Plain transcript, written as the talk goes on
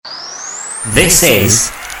This is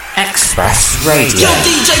Express Radio. Yo,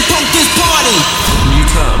 DJ Punk this party! New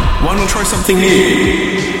term. Why not try something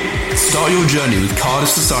new? Start your journey with Cardiff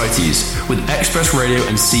Societies with Express Radio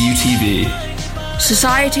and CUTV.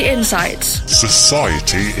 Society Insights.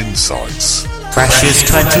 Society Insights. Freshers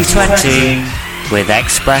 2020 with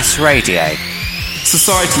Express Radio.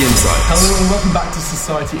 Society Insights. Hello and welcome back to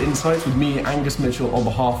Society Insights with me, Angus Mitchell, on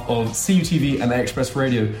behalf of CUTV and Express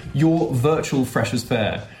Radio, your virtual Freshers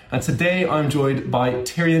Fair. And today I'm joined by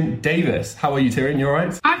Tyrion Davis. How are you, Tyrion? You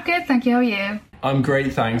alright? I'm good, thank you. How are you? I'm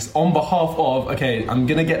great, thanks. On behalf of, okay, I'm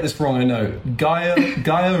going to get this wrong, I know,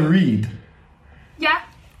 Gaia Reid. Yeah.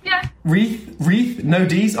 Reith? No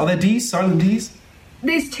D's? Are there D's? Silent D's?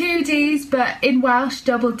 There's two D's, but in Welsh,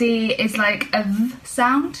 double D is like a V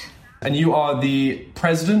sound. And you are the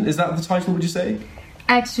president, is that the title, would you say?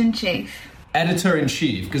 Editor-in-chief.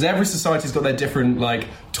 Editor-in-chief, because every society's got their different,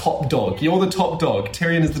 top dog. You're the top dog.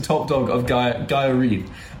 Tyrion is the top dog of Gaia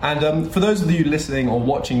Reith. And for those of you listening or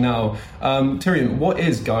watching now, Tyrion, what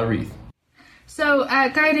is Gaia Reith? So,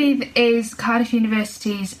 Gaia Reith is Cardiff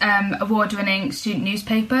University's award-winning student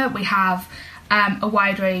newspaper. We have a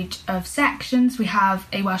wide range of sections. We have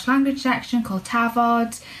a Welsh language section called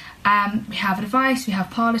Tafod. We have advice, we have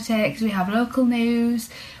politics, we have local news,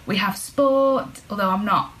 we have sport, although I'm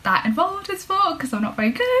not that involved in sport because I'm not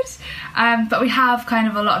very good. But we have kind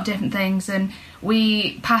of a lot of different things, and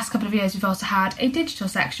past couple of years we've also had a digital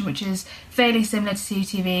section which is fairly similar to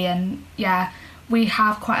CTV, and yeah, we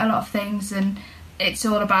have quite a lot of things, and it's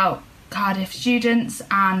all about Cardiff students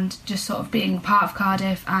and just sort of being part of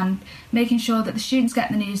Cardiff and making sure that the students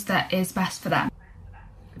get the news that is best for them.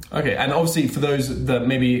 Okay, and obviously for those that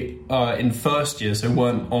maybe in first year, so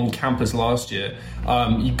weren't on campus last year,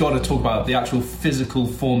 you've got to talk about the actual physical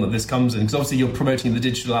form that this comes in, because obviously you're promoting the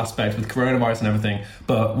digital aspect with coronavirus and everything,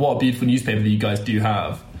 but what a beautiful newspaper that you guys do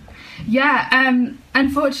have. Yeah,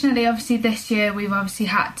 unfortunately, obviously this year we've obviously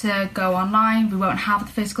had to go online. We won't have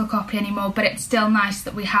the physical copy anymore, but it's still nice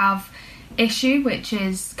that we have Issue, which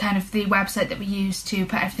is kind of the website that we use to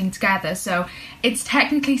put everything together. So it's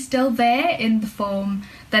technically still there in the form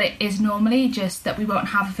that it is normally, just that we won't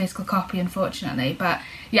have a physical copy, unfortunately. But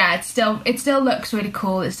yeah, it still looks really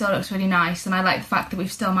cool, it still looks really nice, and I like the fact that we've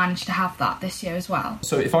still managed to have that this year as well.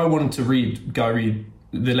 So if I wanted to read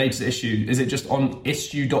the latest issue, is it just on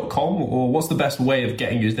issue.com, or what's the best way of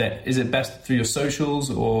getting you there? Is it best through your socials,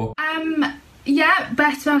 or...? Yeah,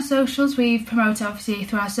 best through our socials. We promote obviously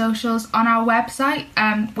through our socials. On our website,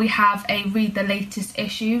 we have a read the latest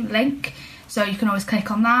issue link, so you can always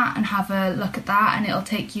click on that and have a look at that, and it'll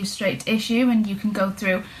take you straight to Issue, and you can go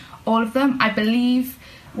through all of them. I believe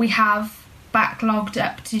we have backlogged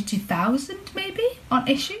up to 2,000 maybe on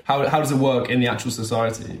Issue. How does it work in the actual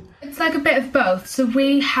society? It's like a bit of both. So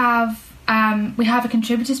we have a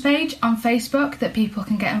contributors page on Facebook that people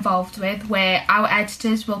can get involved with, where our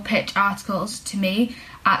editors will pitch articles to me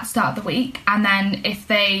at the start of the week, and then if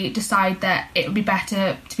they decide that it would be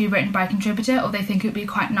better to be written by a contributor, or they think it would be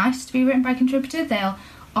quite nice to be written by a contributor, they'll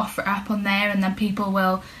offer it up on there, and then people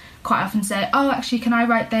will quite often say, oh, actually, can I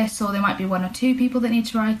write this? Or there might be one or two people that need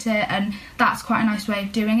to write it, and that's quite a nice way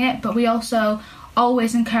of doing it. But we also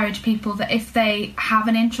always encourage people that if they have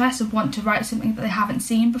an interest and want to write something that they haven't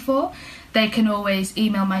seen before, they can always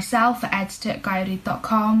email myself at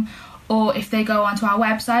editor@gaiareith.com, or if they go onto our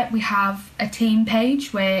website, we have a team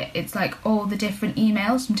page where it's like all the different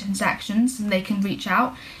emails from different sections, and they can reach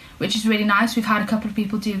out, which is really nice. We've had a couple of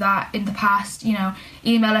people do that in the past,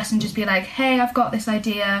 email us and just be like, hey, I've got this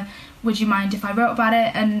idea, would you mind if I wrote about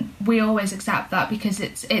it? And we always accept that, because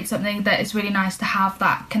it's something that is really nice to have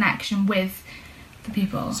that connection with the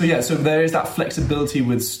people. So there is that flexibility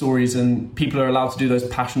with stories, and people are allowed to do those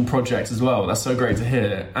passion projects as well. That's so great to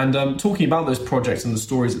hear. And talking about those projects and the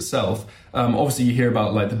stories itself, obviously you hear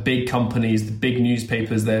about the big companies, the big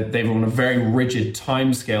newspapers, they're on a very rigid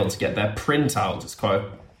timescale to get their print out. It's quite a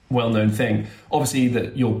well-known thing. Obviously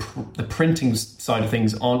that the printing side of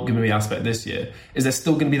things aren't going to be an aspect this year. Is there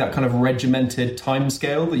still going to be that kind of regimented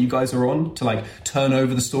timescale that you guys are on to turn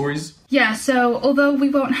over the stories? Yeah, so although we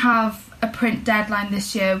won't have a print deadline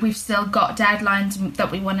this year, we've still got deadlines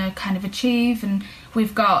that we want to kind of achieve, and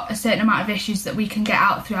we've got a certain amount of issues that we can get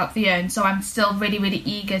out throughout the year, and so I'm still really, really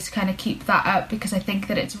eager to kind of keep that up, because I think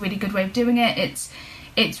that it's a really good way of doing it.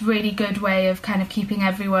 It's really good way of kind of keeping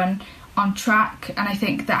everyone on track, and I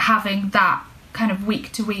think that having that kind of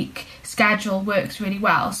week to week schedule works really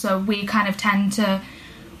well. So we kind of tend to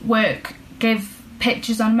give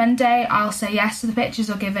pictures on Monday, I'll say yes to the pictures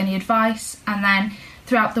or give any advice, and then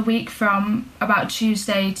throughout the week from about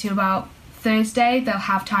Tuesday to about Thursday they'll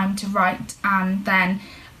have time to write, and then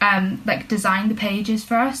like design the pages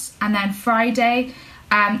for us. And then Friday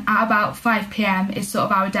at about 5 p.m. is sort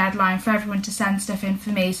of our deadline for everyone to send stuff in for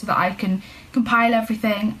me so that I can compile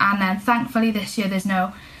everything. And then thankfully this year there's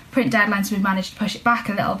no print deadline, so we've managed to push it back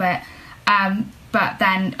a little bit. But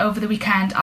then over the weekend